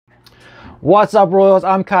What's up, Royals?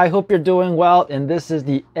 I'm Kai. Hope you're doing well, and this is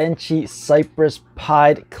the Enchi Cypress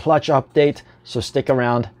Pied clutch update. So stick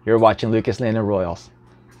around. You're watching Lucas Landon Royals.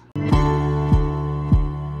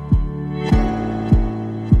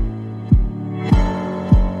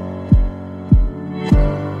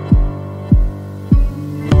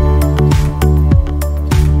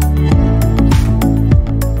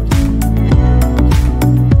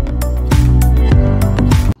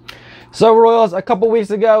 So Royals, a couple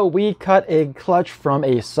weeks ago, we cut a clutch from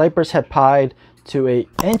a Cypress head pied to a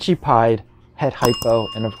Enchi pied head hypo.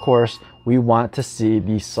 And of course, we want to see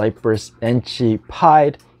the Cypress Enchi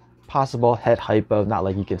pied possible head hypo. Not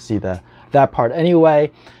like you can see that part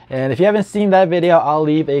anyway. And if you haven't seen that video, I'll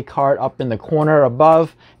leave a card up in the corner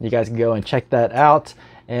above. You guys can go and check that out.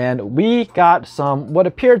 And we got some what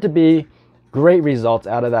appeared to be great results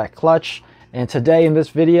out of that clutch. And today in this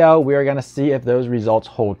video, we are gonna see if those results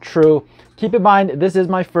hold true. Keep in mind, this is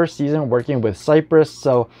my first season working with Cypress,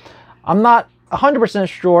 so I'm not 100%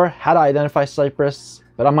 sure how to identify Cypress,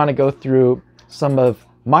 but I'm gonna go through some of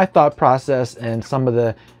my thought process and some of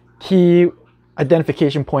the key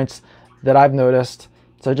identification points that I've noticed.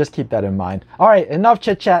 So just keep that in mind. All right, enough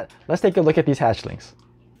chit chat. Let's take a look at these hatchlings.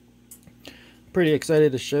 Pretty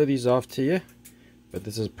excited to show these off to you, but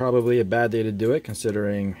this is probably a bad day to do it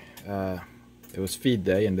considering it was feed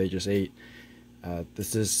day and they just ate.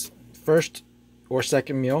 This is first or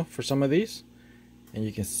second meal for some of these, and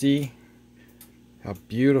you can see how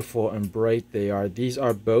beautiful and bright they are. These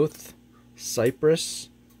are both Cypress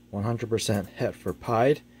 100% Heifer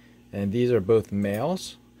pied, and these are both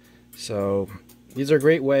males. So these are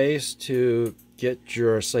great ways to get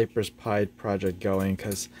your Cypress pied project going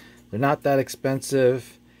because they're not that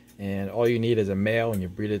expensive, and all you need is a male and you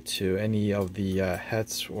breed it to any of the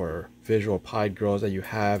hets or visual pied girls that you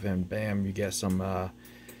have, and bam, you get some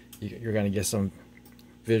you're gonna get some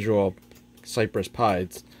visual Cypress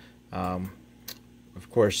pieds. Of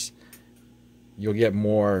course, you'll get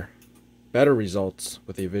better results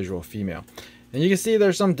with a visual female. And you can see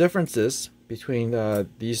there's some differences between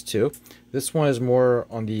these two. This one is more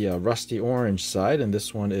on the rusty orange side, and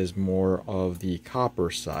this one is more of the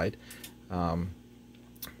copper side.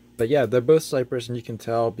 But yeah, they're both Cypress, and you can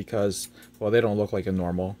tell because, well, they don't look like a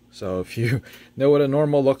normal. So if you know what a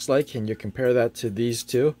normal looks like and you compare that to these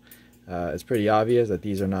two, it's pretty obvious that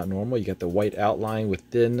these are not normal. You got the white outline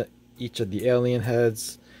within each of the alien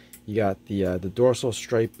heads. You got the dorsal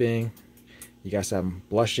striping. You got some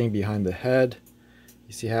blushing behind the head.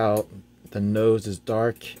 You see how the nose is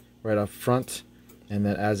dark right up front, and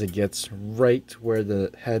then as it gets right where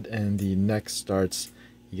the head and the neck starts,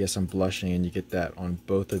 you get some blushing, and you get that on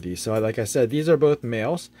both of these. So like I said, these are both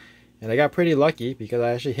males, and I got pretty lucky because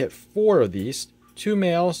I actually hit 4 of these, 2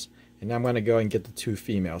 males, and now I'm going to go and get the 2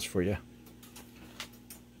 females for you.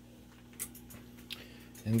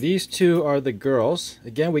 And these 2 are the girls.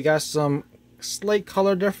 Again, we got some slight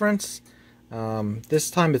color difference. This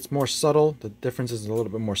time it's more subtle. The difference is a little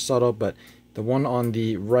bit more subtle, but the one on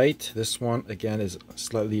the right, this one again is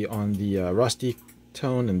slightly on the rusty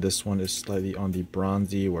tone, and this one is slightly on the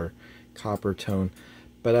bronzy or copper tone,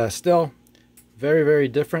 but still very, very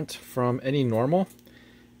different from any normal.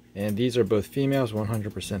 And these are both females,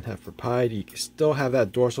 100% heifer pied. You can still have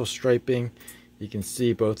that dorsal striping. You can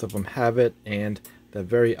see both of them have it, and the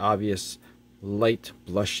very obvious light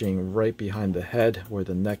blushing right behind the head where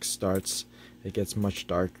the neck starts. It gets much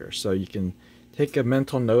darker, so you can take a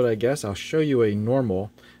mental note. I guess I'll show you a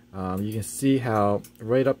normal. You can see how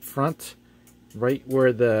right up front, right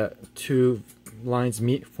where the 2 lines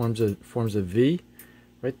meet, forms a V.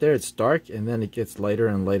 Right there it's dark, and then it gets lighter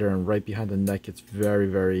and lighter, and right behind the neck it's very,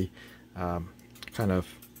 very kind of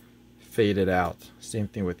faded out. Same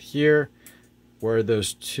thing with here, where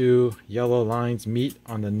those 2 yellow lines meet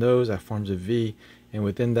on the nose, that forms a V, and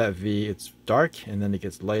within that V it's dark, and then it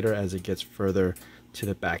gets lighter as it gets further to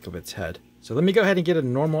the back of its head. So let me go ahead and get a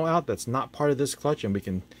normal out that's not part of this clutch, and we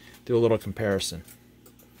can do a little comparison.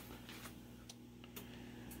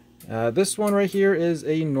 This one right here is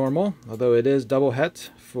a normal, although it is double het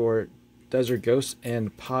for Desert Ghost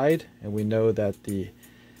and pied, and we know that the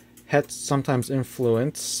hets sometimes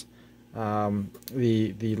influence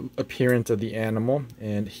the appearance of the animal,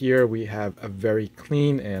 and here we have a very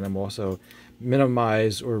clean animal, so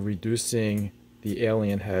minimize or reducing the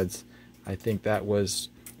alien heads. I think that was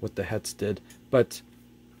what the hets did. But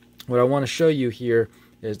what I want to show you here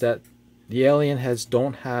is that the alien heads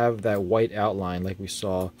don't have that white outline like we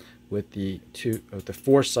saw with the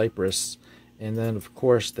 4 Cypress. And then of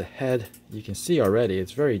course the head, you can see already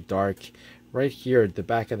it's very dark right here at the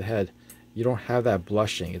back of the head. You don't have that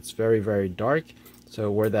blushing. It's very, very dark. So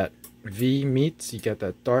where that V meets, you get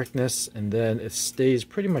that darkness, and then it stays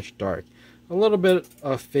pretty much dark. A little bit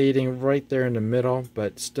of fading right there in the middle,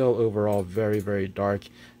 but still overall very, very dark.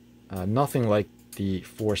 Nothing like the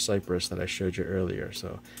 4 Cypress that I showed you earlier.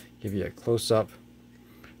 So give you a close-up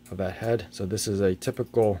of that head. So this is a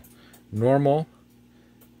typical normal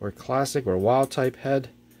or classic or wild type head.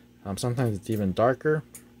 Sometimes it's even darker,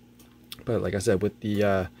 but like I said, with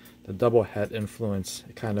the double head influence,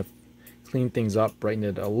 it kind of cleaned things up, brightened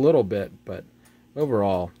it a little bit, but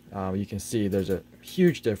overall you can see there's a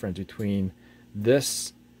huge difference between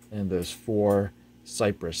this and those 4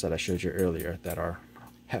 Cypress that I showed you earlier that are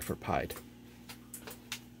heifer pied.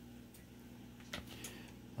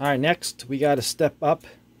 All right, next we got to step up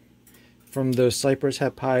from those Cypress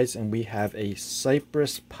het pies, and we have a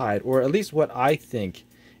Cypress pied, or at least what I think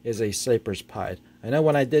is a Cypress pied. I know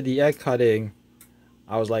when I did the egg cutting,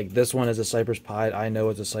 I was like, this one is a Cypress pied. I know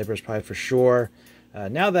it's a Cypress pied for sure.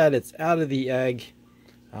 Now that it's out of the egg,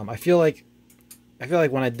 I feel like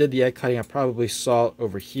when I did the egg cutting, I probably saw it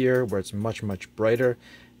over here where it's much, much brighter.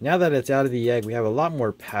 Now that it's out of the egg, we have a lot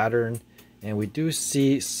more pattern, and we do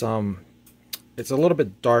see some, it's a little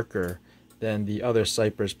bit darker than the other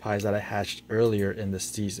Cypress pies that I hatched earlier in the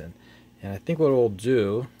season. And I think what I'll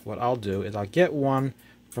do is I'll get one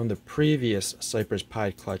from the previous Cypress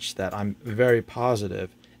pied clutch that I'm very positive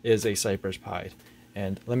is a Cypress pied.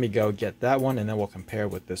 And let me go get that one, and then we'll compare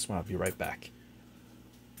with this one. I'll be right back.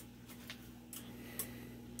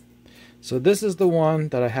 So this is the one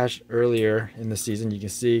that I hatched earlier in the season. You can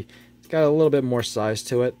see it's got a little bit more size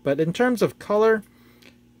to it, but in terms of color,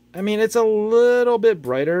 I mean, it's a little bit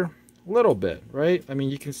brighter. Little bit, right? I mean,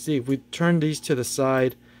 you can see if we turn these to the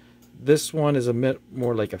side, this one is a bit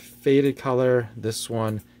more like a faded color. This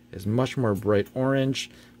one is much more bright orange,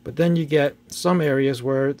 but then you get some areas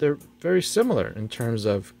where they're very similar in terms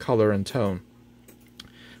of color and tone.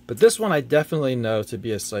 But this one I definitely know to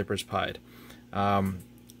be a Cypress pied.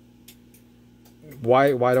 Why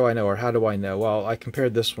do I know, or how do I know? Well, I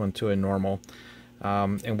compared this one to a normal,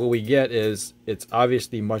 and what we get is it's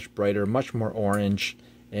obviously much brighter, much more orange.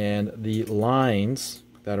 And the lines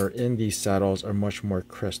that are in these saddles are much more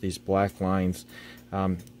crisp, these black lines.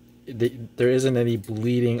 There isn't any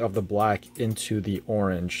bleeding of the black into the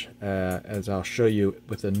orange, as I'll show you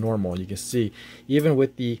with the normal. You can see, even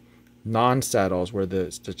with the non-saddles where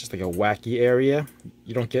it's just like a wacky area,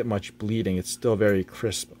 you don't get much bleeding. It's still very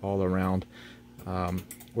crisp all around,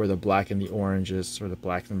 where the black and the oranges, or the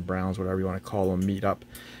blacks and browns, whatever you want to call them, meet up.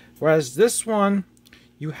 Whereas this one,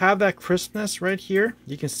 you have that crispness right here.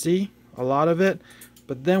 You can see a lot of it,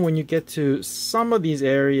 but then when you get to some of these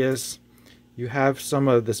areas, you have some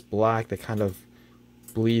of this black that kind of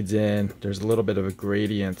bleeds in. There's a little bit of a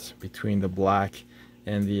gradient between the black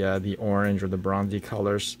and the orange or the bronzy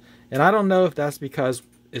colors, and I don't know if that's because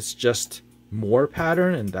it's just more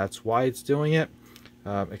pattern and that's why it's doing it.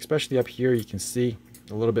 Especially up here, you can see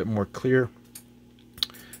a little bit more clear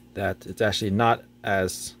that it's actually not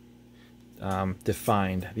as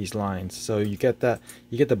defined, these lines. So you get the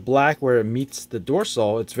black where it meets the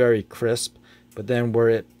dorsal, it's very crisp, but then where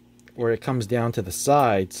it comes down to the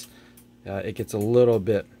sides, it gets a little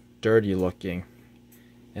bit dirty looking.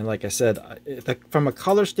 And like I said, from a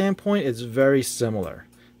color standpoint, it's very similar.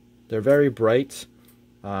 They're very bright.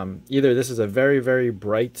 Either this is a very, very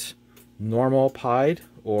bright normal pied,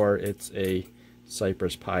 or it's a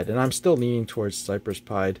Cypress pied, and I'm still leaning towards Cypress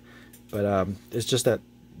pied, but it's just that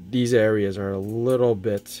these areas are a little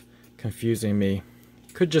bit confusing me.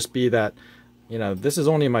 Could just be that, you know, this is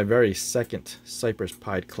only my very second Cypress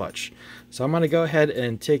pied clutch. So I'm going to go ahead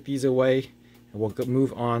and take these away, and we'll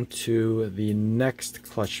move on to the next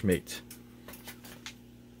clutch mate.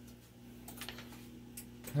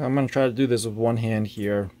 I'm going to try to do this with one hand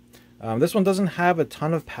here. This one doesn't have a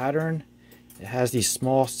ton of pattern. It has these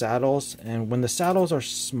small saddles, and when the saddles are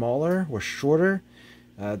smaller or shorter,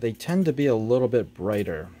 they tend to be a little bit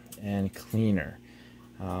brighter and cleaner.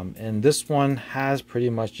 And this one has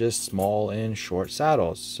pretty much just small and short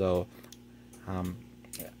saddles. So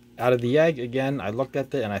out of the egg, again, I looked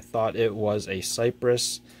at it and I thought it was a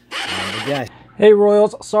Cypress. Again, hey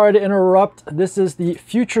Royals, sorry to interrupt. This is the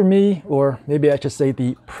future me, or maybe I should say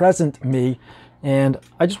the present me. And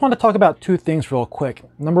I just want to talk about two things real quick.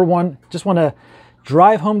 Number one, just want to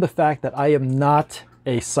drive home the fact that I am not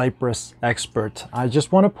a Cypress expert. I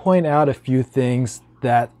just want to point out a few things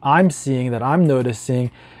that I'm seeing, that I'm noticing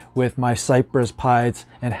with my Cypress pieds,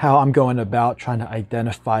 and how I'm going about trying to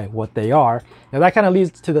identify what they are. Now that kind of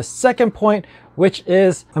leads to the second point, which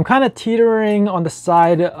is I'm kind of teetering on the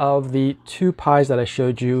side of the 2 pies that I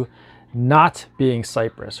showed you not being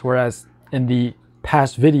Cypress, whereas in the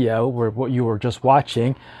past video, where what you were just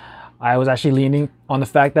watching, I was actually leaning on the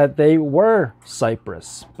fact that they were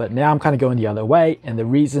Cypress, but now I'm kind of going the other way, and the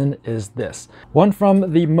reason is this. One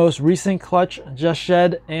from the most recent clutch just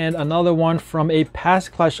shed, and another one from a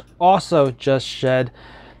past clutch also just shed.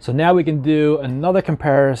 So now we can do another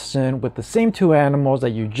comparison with the same two animals that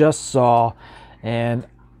you just saw, and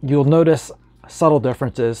you'll notice subtle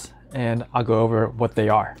differences, and I'll go over what they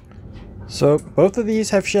are. So both of these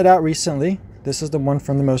have shed out recently. This is the one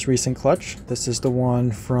from the most recent clutch. This is the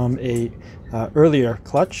one from a earlier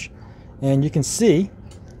clutch. And you can see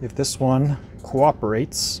if this one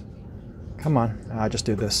cooperates. Come on, I'll just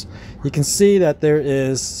do this. You can see that there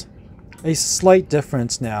is a slight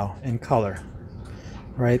difference now in color,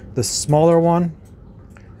 right? The smaller one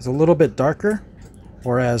is a little bit darker,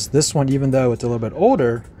 whereas this one, even though it's a little bit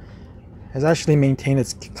older, has actually maintained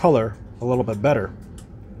its color a little bit better.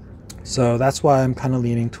 So that's why I'm kind of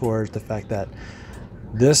leaning towards the fact that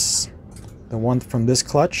this, the one from this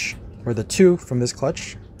clutch, or the two from this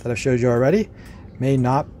clutch that I've showed you already, may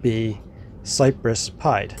not be Cypress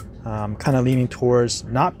pied. I'm kind of leaning towards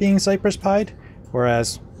not being Cypress pied,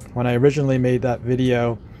 whereas when I originally made that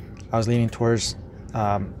video, I was leaning towards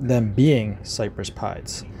them being Cypress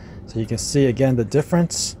pieds. So you can see again the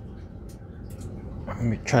difference. Let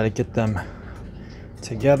me try to get them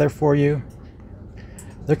together for you.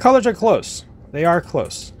 Their colors are close. They are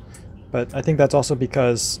close. But I think that's also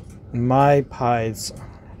because my pieds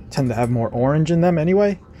tend to have more orange in them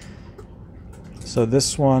anyway. So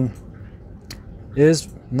this one is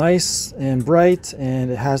nice and bright,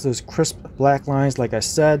 and it has those crisp black lines like I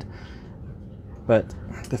said. But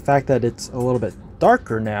the fact that it's a little bit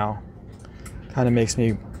darker now kind of makes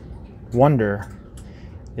me wonder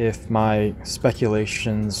if my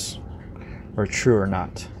speculations are true or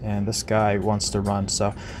not. And this guy wants to run,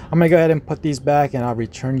 so I'm gonna go ahead and put these back, and I'll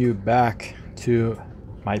return you back to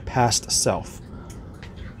my past self.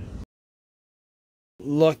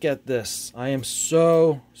 Look at this. I am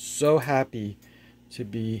so happy to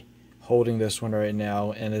be holding this one right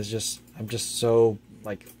now, and it's just, I'm just so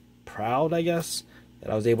like proud, I guess,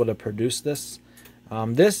 that I was able to produce this.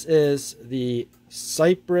 This is the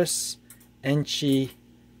Cypress Enchi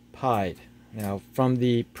pied. Now, from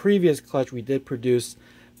the previous clutch, we did produce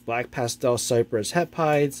black pastel Cypress het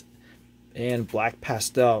pieds and black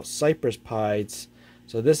pastel Cypress pieds.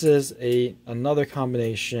 So this is another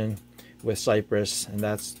combination with Cypress, and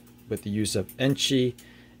that's with the use of Enchi.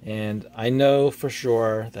 And I know for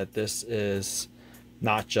sure that this is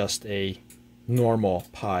not just a normal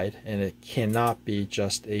pied, and it cannot be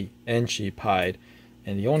just a Enchi pied.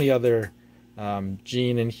 And the only other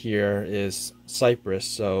gene in here is Cypress.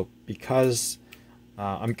 So because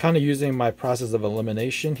I'm kind of using my process of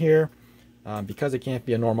elimination here, because it can't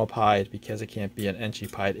be a normal pied, because it can't be an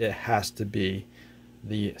Enchi pied, it has to be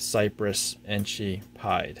the Cypress Enchi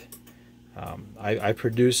pied. I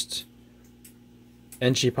produced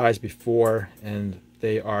Enchi pies before, and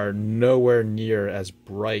they are nowhere near as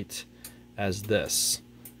bright as this.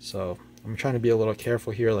 So I'm trying to be a little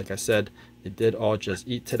careful here. Like I said, they did all just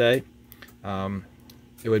eat today.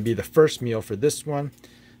 It would be the first meal for this one,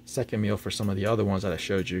 second meal for some of the other ones that I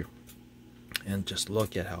showed you. And just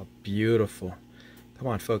look at how beautiful. Come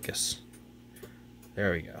on, focus.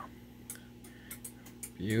 There we go.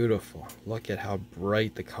 Beautiful. Look at how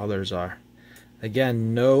bright the colors are.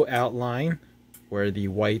 Again, no outline where the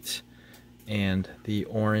white and the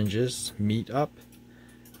oranges meet up.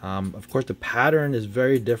 Of course, the pattern is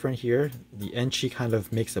very different here. The Enchi kind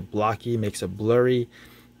of makes it blocky, makes it blurry.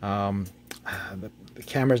 The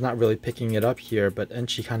camera's not really picking it up here, but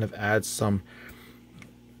Enchi kind of adds some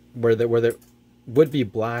where there would be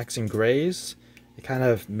blacks and grays. It kind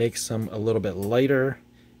of makes them a little bit lighter,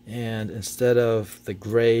 and instead of the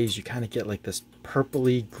grays, you kind of get like this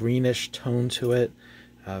purpley greenish tone to it.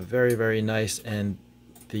 Very nice. And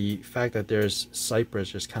the fact that there's Cypress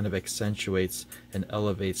just kind of accentuates and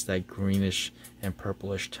elevates that greenish and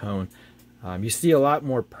purplish tone. You see a lot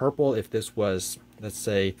more purple if this was, let's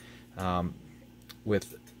say,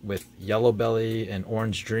 with Yellow Belly and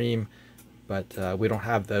Orange Dream, but we don't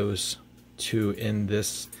have those two in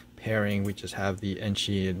this pairing. We just have the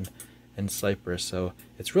Enchi and Cypress, so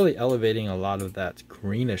it's really elevating a lot of that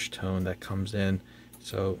greenish tone that comes in.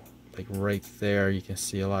 So like right there, you can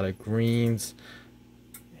see a lot of greens,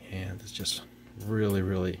 and it's just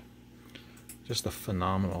really just a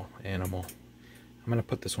phenomenal animal. I'm gonna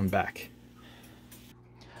put this one back.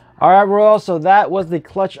 All right, Royal, so that was the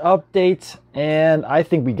clutch update, and I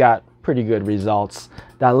think we got pretty good results.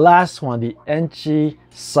 That last one, the Enchi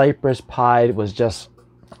Cypress pied, was just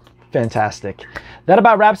fantastic. That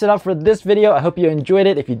about wraps it up for this video. I hope you enjoyed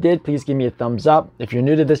it. If you did, please give me a thumbs up. If you're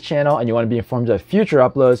new to this channel and you want to be informed of future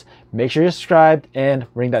uploads, make sure you're subscribed and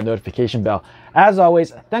ring that notification bell. As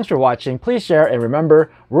always, thanks for watching. Please share and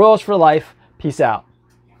remember, Royals for life. Peace out.